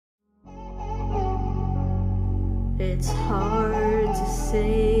It's hard to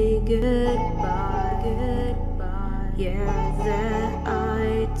say goodbye, goodbye. Yeah, that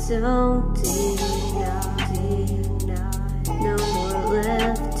I don't deny. No more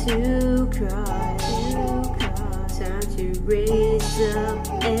left to cry, Time to raise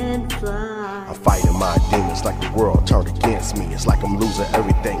up and fly. I'm fighting my demons like the world turned against me. It's like I'm losing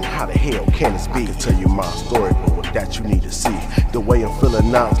everything. How the hell can this be? I can tell you my story, but with that you need to see. The way I'm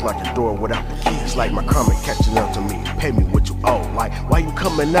feeling now is like a door without the key. It's like my karma catching up to me. Pay me what you owe. Like, why you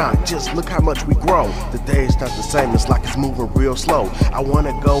coming out? Just look how much we grow. The day's not the same. It's like it's moving real slow. I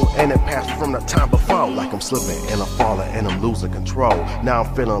wanna go and it passed from the time before. Like I'm slipping and I'm falling and I'm losing control. Now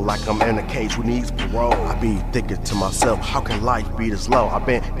I'm feeling like I'm in a cage who needs parole. I be thinking to myself, how can life be this low? I've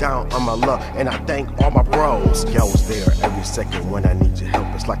been down on my luck and I thank all my bros. Y'all was there every second when I need your help.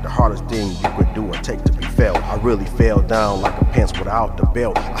 It's like the hardest thing you could do or take to be felt. I really fell down like a pants without the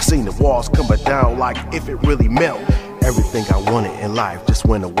belt. I seen the walls coming down like if it really melt. Everything I wanted in life just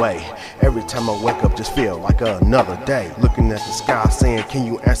went away. Every time I wake up just feel like another day. Looking at the sky saying, can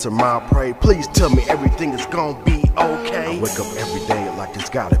you answer my prayer? Please tell me everything is gonna be okay. I wake up every day like it's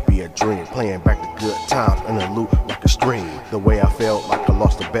gotta be a dream. Playing back the good times in a loop like a stream. The way I felt like I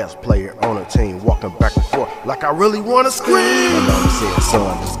lost the best player on a team. Walking back and forth like I really wanna scream. My mama said,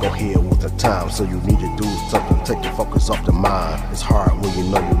 son, just go ahead with the time. So you need to do something, take your focus off the mind. It's hard when you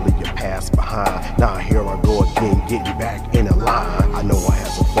know you leave your past behind. Now here I go again, getting back in the line. I know I had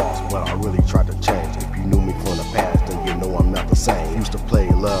some faults, but I really tried to change. If you knew me from the past, then you know I'm not the same. Used to play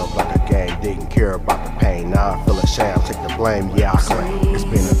love like a game, didn't care about the pain. Now I feel ashamed, take the blame, yeah I claim. It's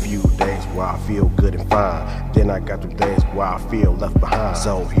been a few days where I feel good and fine. Then I got the days where I feel left behind.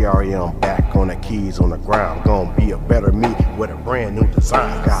 So here I am back on the keys on the ground. Gonna be a better me with a brand new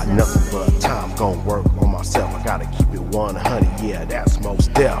design. Got nothing but time, gonna work on myself. I gotta keep it 100, yeah that's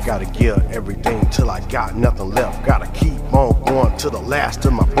most deaf. Gotta give everything till I got nothing left. Gotta keep on going to the last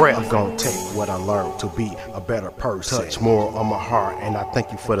of my breath. I'm gonna take what I learned to be a better person. Touch more on my heart and I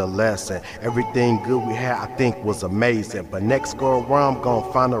thank you for the lesson. Everything good we had I think was amazing. But next go around I'm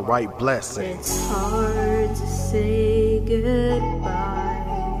gonna find the right blessing. It's hard to say goodbye.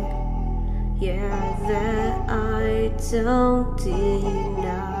 Yeah, that I don't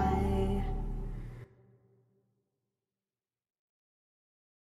deny.